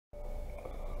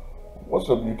What's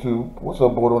up, YouTube? What's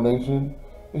up, Bordeaux Nation?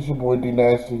 It's your boy D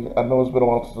Nasty. I know it's been a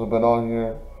while since I've been on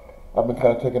here. I've been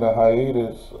kind of taking a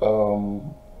hiatus. With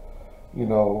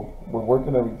work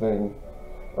and everything.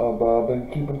 But I've been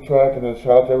keeping track, and then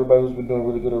shout out to everybody who's been doing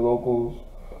really good at locals.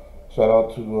 Shout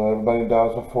out to everybody in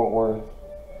Dallas and Fort Worth,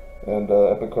 and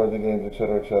Epic Cards and Games,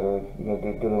 etc., etc.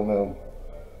 Good on them.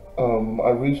 I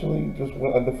recently just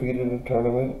went undefeated in a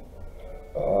tournament.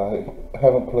 I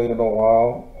haven't played in a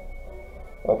while.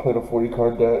 I played a 40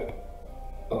 card deck.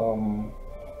 I'll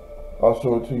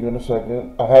show it to you in a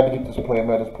second. I had to get this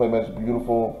playmat. This playmat's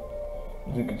beautiful,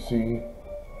 as you can see.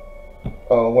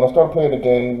 When I started playing the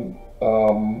game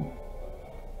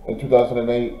in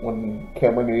 2008, when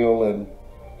Cameron Neal and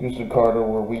Houston Carter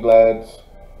were wee lads,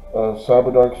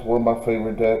 CyberDarks were my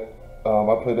favorite deck.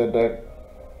 I played that deck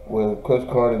with Chris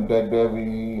Card and Deck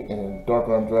Devi and Dark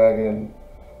Arm Dragon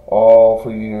all for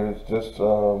years, just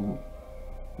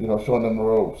showing them the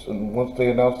ropes. And once they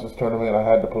announced this tournament, I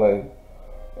had to play.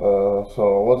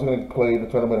 So I wasn't going to play the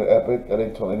tournament at Epic. I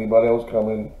didn't tell anybody I was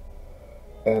coming.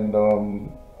 And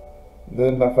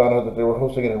then I found out that they were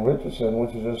hosting it in Richardson,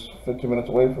 which is just 15 minutes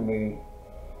away from me.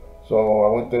 So I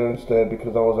went there instead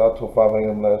because I was out till 5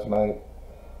 a.m. last night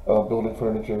building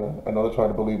furniture. I know it's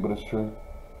hard to believe, but it's true.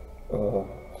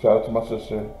 Shout out to my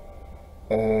sister.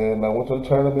 And I went to the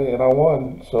tournament and I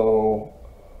won. So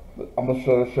I'm going to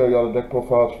show y'all the deck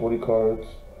profiles, 40 cards.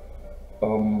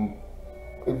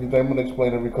 If you think I'm going to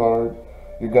explain every card,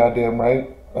 you're goddamn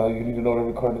right. You need to know what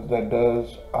every card this deck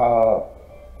does.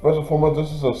 First and foremost,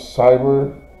 this is a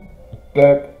Cyber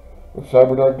deck, a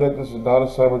CyberDark deck. This is not a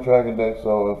Cyber Dragon deck,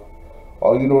 so if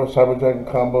all you know are Cyber Dragon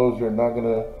combos, you're not going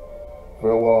to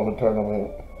fare well in the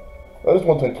tournament. This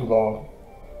won't take too long.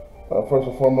 First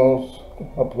and foremost,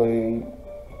 I played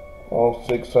all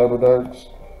 6 CyberDarks.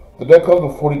 The deck comes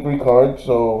with 43 cards,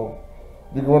 so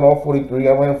you can run all 43.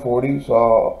 I ran 40,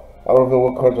 so I'll reveal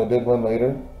what cards I did run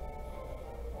later.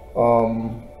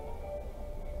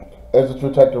 As to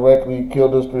attack directly, kill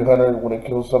does 300 when it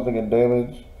kills something in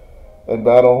damage. In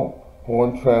battle,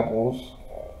 Horn tramples.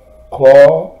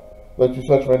 Claw lets you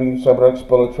search for any CyberDark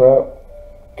spell or trap.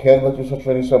 Can let you search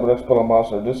for any CyberDark spell or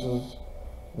monster. This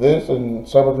and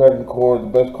Cyber Dragon Core are the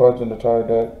best cards in the entire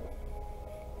deck.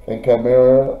 In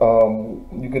Chimera,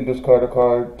 you can discard a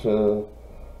card to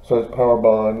search Power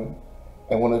Bond,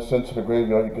 and when it's sent to the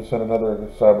graveyard, you can send another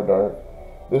CyberDark.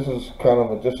 This is kind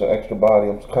of just an extra body.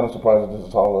 I'm kind of surprised that this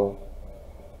is hollow.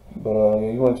 But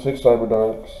yeah, you run 6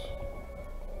 CyberDarks.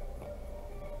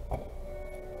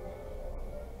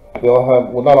 They all have,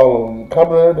 well, not all of them.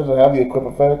 Chimera doesn't have the equip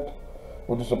effect,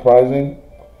 which is surprising.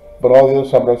 But all the other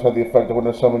CyberDarks have the effect that when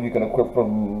there's someone you can equip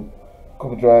from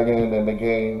Dragon and the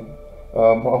game.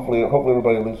 Hopefully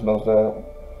everybody at least knows that.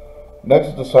 Next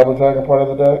is the Cyber Dragon part of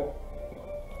the deck.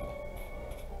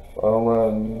 I'll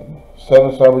run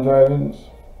 7 Cyber Dragons.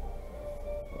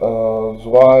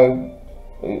 Zwei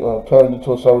turns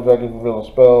into a Cyber Dragon to reveal a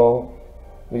spell.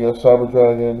 You got Cyber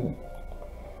Dragon.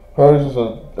 Hers is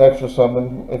an extra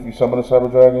summon if you summon a Cyber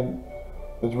Dragon.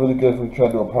 It's really good if you're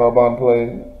trying to do a Power Bond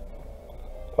play.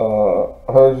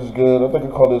 Hers is good. I think I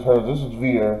called this hers. This is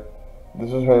Veer.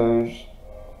 This is hers.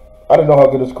 I didn't know how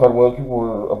good this card was. People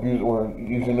were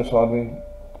using this on me.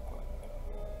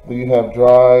 Then you have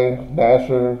Dry,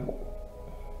 Nasher,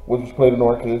 which was played in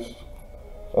Orcus.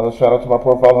 Shout out to my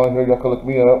profile on here. Y'all can look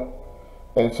me up.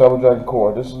 And Cyber Dragon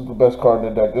Core. This is the best card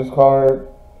in the deck. This card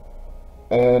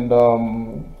and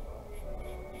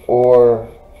or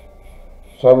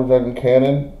Cyber Dragon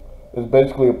Cannon is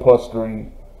basically a +3.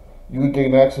 You would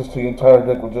gain access to the entire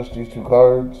deck with just these 2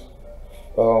 cards.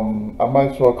 I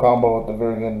might show a combo at the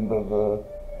very end of the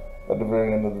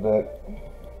deck.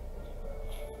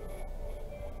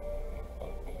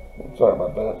 Sorry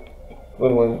about that. But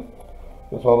anyway,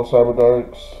 it's all the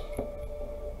CyberDarks,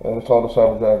 and it's all the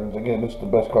Cyber Dragons. Again, this is the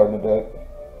best card in the deck.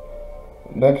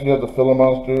 Next, you have the Filler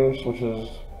Monsters, which is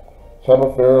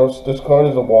Cyber Pharaohs. This card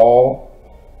is a wall.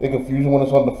 It confuses when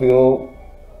it's on the field.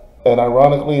 And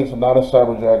ironically, it's not a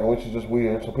Cyber Dragon, which is just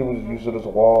weird. So people just use it as a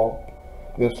wall.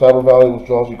 You have Cyber Valley, which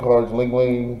draws you cards. Ling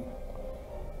Ling.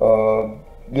 You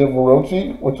have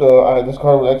Orochi, which this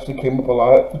card actually came up a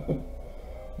lot.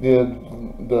 the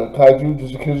Kaiju,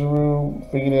 Jizukizuru,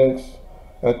 Phoenix,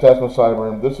 and Attachment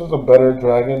Cyber. This is a better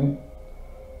dragon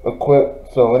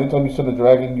equipped. So anytime you send a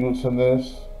dragon, you would send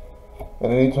this.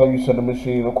 And anytime you send a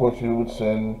machine, of course, you would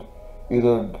send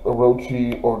either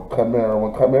Orochi or Chimera.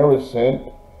 When Chimera is sent,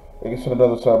 you can send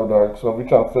another CyberDark. So if you're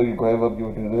trying to fill your grave up, you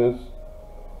would do this.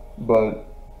 But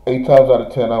 8 times out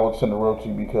of 10, I would send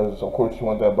Orochi because, of course, you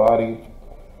want that body.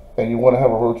 And you want to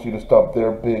have Orochi to stop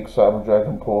their big Cyber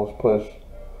Dragon push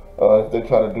if they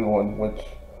try to do one, which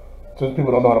Since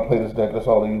people don't know how to play this deck, that's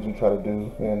all they usually try to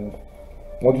do. And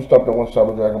once you stop that one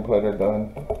Cyber Dragon play, they're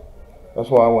done. That's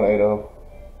why I went 8-0.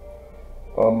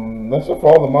 That's it for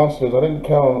all the monsters. I didn't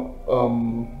count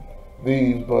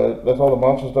these, but that's all the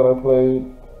monsters that I played.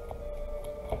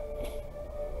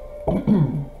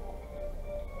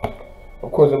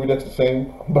 Of course, every deck's the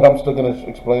same, but I'm still gonna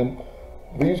explain.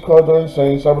 These cards are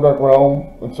insane. CyberDark Realm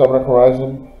and CyberDark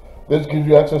Horizon. This gives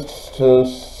you access to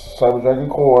Cyber Dragon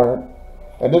Core,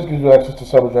 and this gives you access to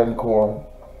Cyber Dragon Core.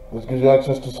 This gives you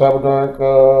access to CyberDark,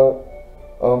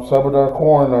 CyberDark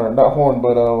Horn, or not Horn,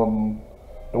 but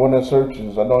the one that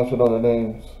searches. I know I should know their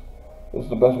names. It's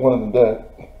the best one in the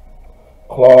deck.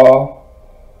 Claw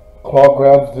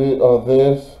grabs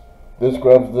this. This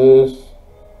grabs this.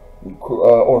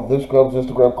 Or this grabs this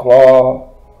to grab Claw.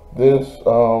 This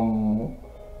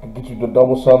can get you the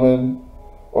double summon.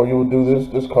 Or you would do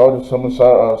this card to summon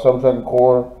Cyber Dragon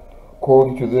Core. Core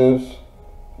will get you this.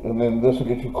 And then this will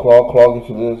get you Claw. Claw will get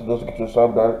you this. This will get you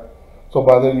CyberDark. So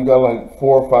by then you got like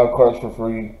 4 or 5 cards for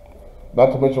free.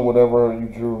 Not to mention whatever you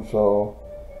drew. So,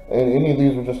 and any of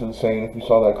these were just insane. If you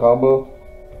saw that combo,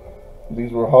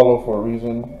 these were hollow for a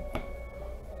reason.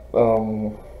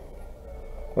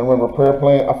 Remember prayer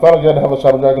plane. I thought you had to have a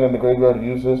Cyber Dragon in the graveyard to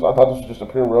use this. I thought this was just a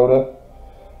pure Rhoda.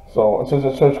 So, and since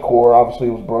it searched core, obviously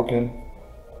it was broken.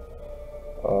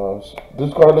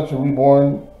 This card lets you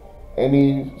reborn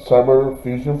any Cyber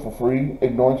Fusion for free,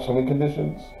 ignoring summon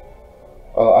conditions.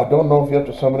 I don't know if you have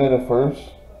to summon it at first.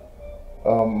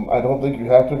 I don't think you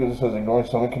have to because it says ignoring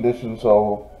summon conditions.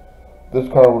 So, this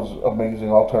card was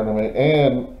amazing all tournament.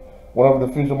 And whenever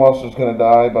the fusion monster is going to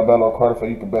die by battle or card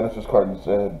effect, you can banish this card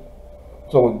instead.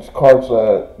 So it's cards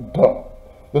that dump.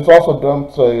 This also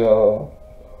dumps a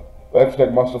extra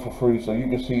deck monster for free, so you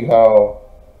can see how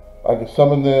I can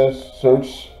summon this,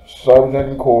 search Cyber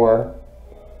Dragon Core,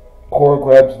 Core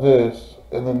grabs this,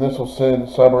 and then this will send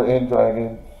Cyber End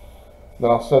Dragon. Then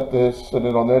I'll set this, and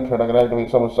then on their turn I can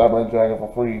activate summon Cyber End Dragon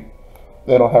for free.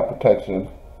 They don't have protection.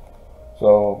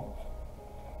 So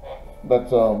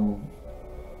that's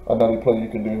another play you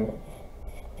can do.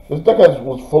 This deck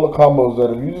was full of combos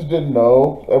that if you just didn't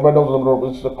know, everybody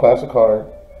knows it's a classic card.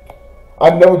 I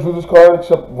never drew this card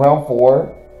except round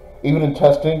 4, even in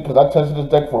testing, because I tested this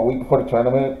deck for a week before the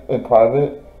tournament in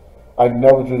private. I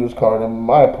never drew this card, and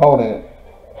my opponent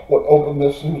would open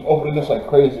this. He was opening this like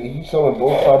crazy. He summoned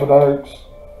both CyberDarks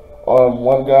on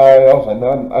one guy. I was like,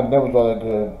 man, I never draw that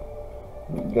good.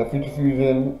 You got Future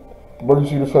Fusion,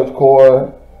 Emergency to Search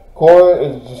Core. Core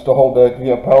is just the whole deck. You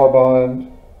have Power Bond.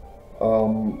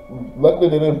 Luckily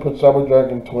they didn't put Cyber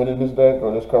Dragon Twin in this deck,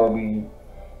 or this card would be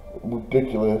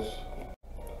ridiculous.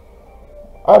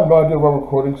 I have no idea why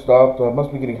recording stopped. I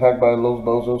must be getting hacked by Los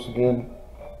Bozos again,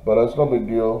 but it's no big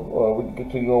deal. We can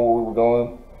continue on where we were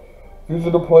going.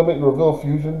 Fusion deployment, you reveal a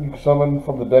fusion you can summon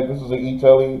from the deck. This is an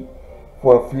E-Telly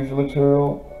for a fusion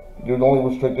material. You're only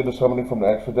restricted to summoning from the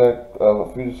extra deck,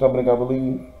 fusion summoning, I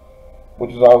believe,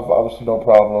 which is obviously no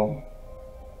problem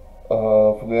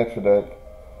from the extra deck.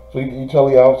 So you can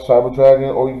E-Telly out Cyber Dragon,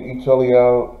 or you can E-Telly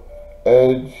out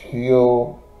Edge,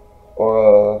 Heal,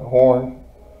 or Horn.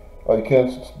 You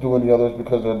can't do any others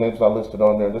because their name's not listed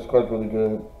on there. This card's really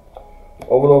good.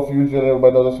 Overload Fusion,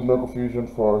 everybody knows that's a Miracle Fusion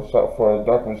for a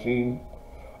Dark Machine.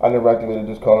 I never activated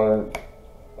this card.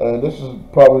 And this is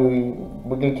probably,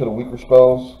 we're getting to the weaker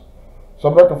spells.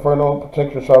 CyberDark Inferno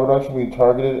protects your CyberDarks from being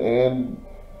targeted, and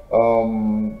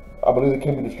I believe it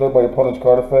can be destroyed by your opponent's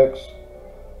card effects.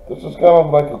 This is kind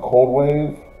of like a cold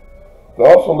wave. They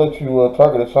also let you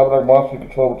target a CyberDark monster you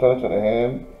control, return it to the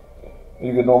hand.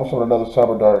 You can normally summon another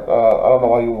CyberDark. I don't know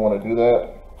why you would want to do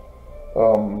that.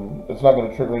 It's not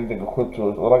going to trigger anything equipped to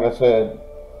it. But like I said,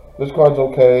 this card's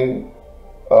okay.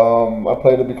 I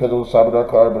played it because it was a CyberDark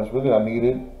card, but it's really not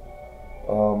needed.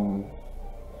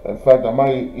 In fact, I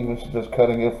might even suggest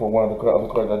cutting it for one of the other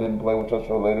cards I didn't play, which I'll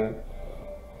show later.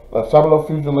 CyberDark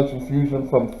Fusion lets you fusion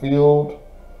from field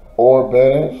or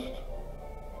banished.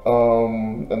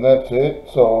 And that's it.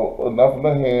 So, not from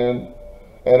the hand.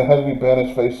 And it has to be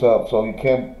banished face up, so you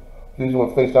can't use it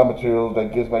with face down materials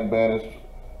that gives back banished,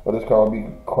 or this card will be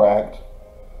cracked.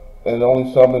 And it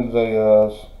only summons a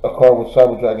card with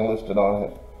Cyber Dragon listed on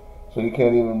it. So you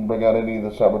can't even bring out any of the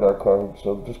CyberDark cards.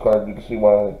 So this card, you can see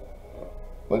why.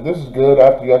 Like, this is good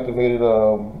after you activated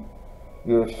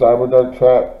your CyberDark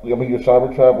trap, your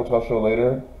Cyber Trap, which I'll show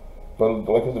later. But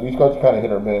like I said, these cards are kind of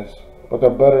hit or miss. But they're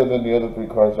better than the other 3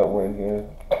 cards that were in here.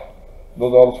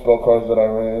 Those are all the spell cards that I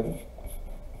ran.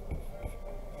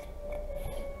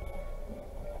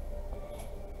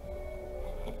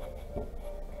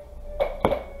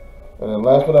 And then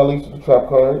last but not least, the trap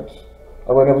cards.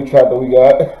 I ran every trap that we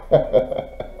got.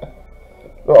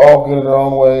 They're all good in their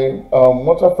own way.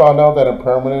 Once I found out that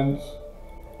Impermanence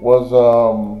was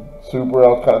super, I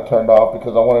was kind of turned off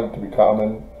because I wanted it to be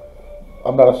common.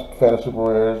 I'm not a fan of super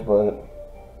rares, but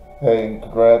hey,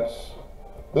 congrats.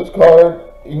 This card,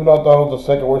 even though I thought it was the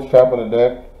second worst trap in the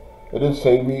deck, it did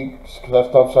save me because I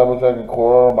stopped CyberDark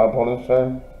Core on my opponent's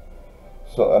turn.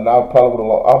 So, and I probably would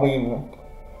have lost. I mean,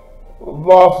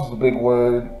 loss is a big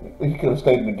word. He could have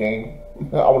stayed in the game.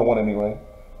 I would have won anyway,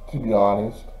 to be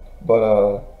honest.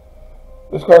 But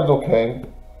this card's okay.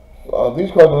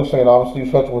 These cards are insane. Obviously,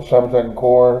 you such with Cyber Dragon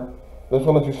Core. This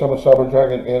one lets you summon Cyber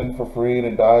Dragon in for free and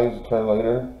it dies a turn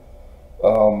later.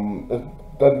 It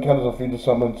doesn't count as a future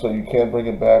summon, so you can't bring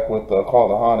it back with Call of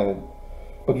the Haunted.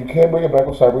 But you can bring it back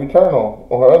with Cyber Eternal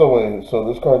or other ways.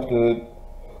 So this card's good.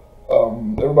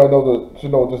 Everybody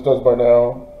should know what this does by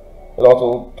now. It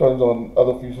also turns on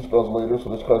other fusion spells later,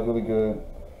 so this card's really good.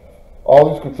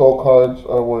 All these control cards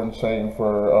were insane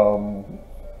for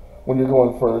when you're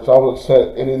going first. I would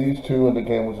set any of these two and the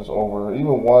game was just over.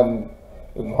 Even one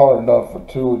is hard enough. For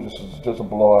two, it's just a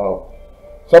blowout.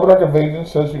 CyberDark Invasion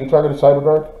says you can target a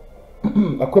CyberDark,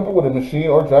 equip it with a machine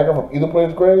or dragon from either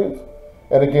player's grave,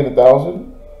 and again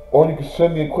 1,000. Or you can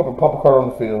send the equip and pop a card on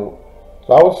the field.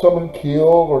 So I would summon Keel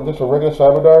or just a regular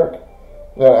CyberDark.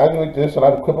 Then I'd activate this and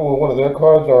I'd equip it with one of their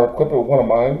cards or equip it with one of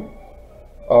mine.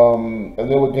 And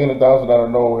they would gain 1,000 out of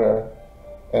nowhere.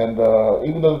 And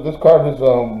even though this card is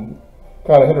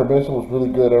kind of hit or miss, it was really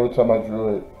good every time I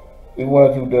drew it. Even when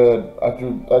I drew dead, I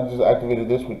just activated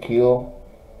this with Keel,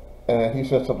 and he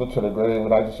sent something to the grave,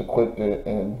 and I just equipped it,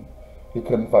 and he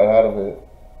couldn't fight out of it.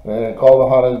 And Call of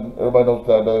the Haunted, everybody knows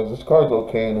what that does. This card's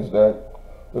okay in this deck.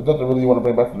 There's nothing really you want to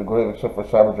bring back from the grave except for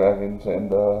Cyber Dragons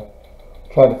and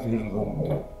trying to fuse with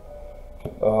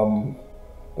them.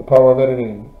 The power of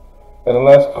editing. And the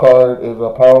last card is a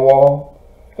Power Wall.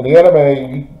 In the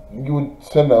anime, you would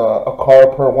send a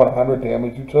card per 100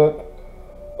 damage you took.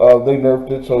 They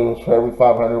nerfed it, so it was for every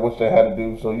 500, which they had to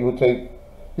do. So he would take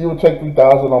 3,000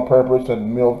 on purpose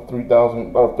and mill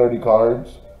 3,000 or 30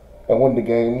 cards and win the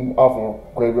game off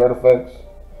of graveyard effects.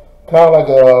 Kind of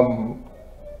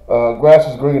like grass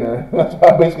is greener. That's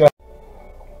how basically.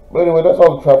 But anyway, that's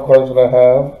all the trap cards that I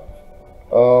have.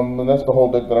 And that's the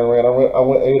whole deck that I ran. I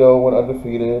went 8-0, went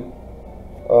undefeated.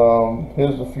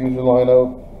 Here's the fusion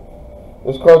lineup.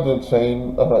 This card's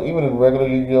insane. Even in regular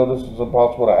Yu-Gi-Oh, this is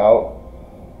impossible to out.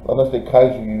 Unless they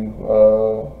kaiju you.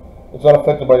 It's not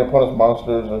affected by your opponent's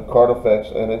monsters or card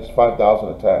effects, and it's 5,000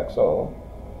 attack. So,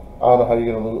 I don't know how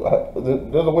you're going to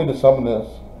lose. There's a way to summon this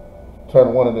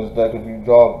turn 1 in this deck if you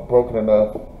draw broken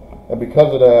enough. And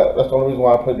because of that, that's the only reason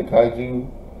why I played the kaiju.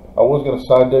 I was going to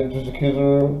side deck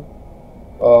Jujutsu,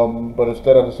 but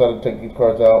instead I decided to take these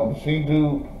cards out. Machine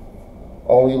Dude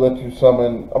only lets you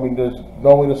summon, I mean, there's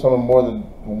no way to summon more than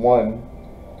one.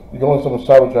 You can only summon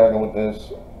Cyber Dragon with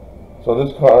this. So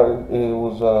this card, it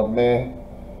was meh.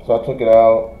 So I took it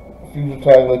out. Fusion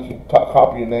Tag lets you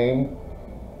copy your name,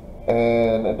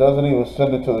 and it doesn't even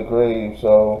send it to the grave.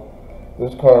 So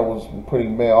this card was pretty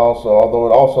meh also, although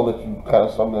it also lets you kind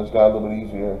of summon this guy a little bit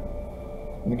easier.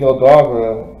 Miguel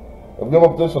Dogra, if you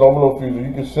have up this an Overload Fusion,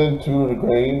 you can send 2 to the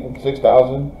grave and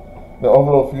 6,000. The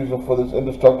Overload Fusion for this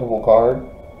indestructible card,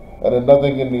 and then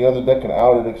nothing in the other deck can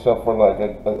out it except for like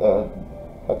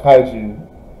a kaiju.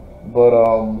 But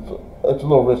it's a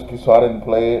little risky, so I didn't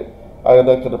play it. I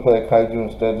elected to play a kaiju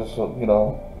instead, just so, you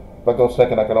know, if I go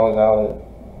second, I can always out it.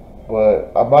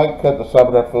 But I might cut the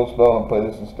CyberDark Field Spell and play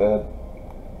this instead.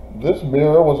 This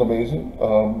mirror was amazing.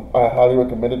 I highly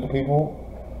recommend it to people.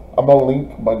 I'm gonna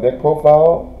link my deck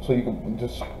profile so you can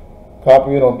just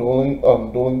copy it on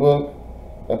Dueling Book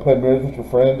and play mirrors with your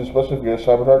friends, especially if you're a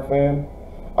CyberDark fan.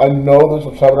 I know there's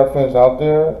some CyberDark fans out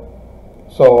there,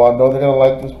 so I know they're gonna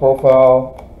like this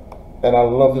profile, and I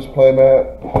love this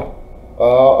playmat.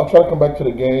 I'll try to come back to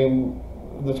the game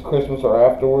this Christmas or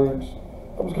afterwards.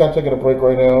 I'm just kind of taking a break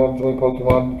right now, enjoying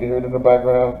Pokemon. You can hear it in the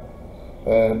background.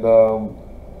 And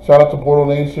shout out to Portal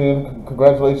Nation.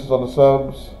 Congratulations on the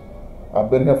subs.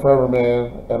 I've been here forever,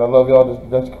 man. And I love y'all.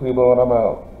 This is Karibo, and I'm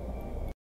out.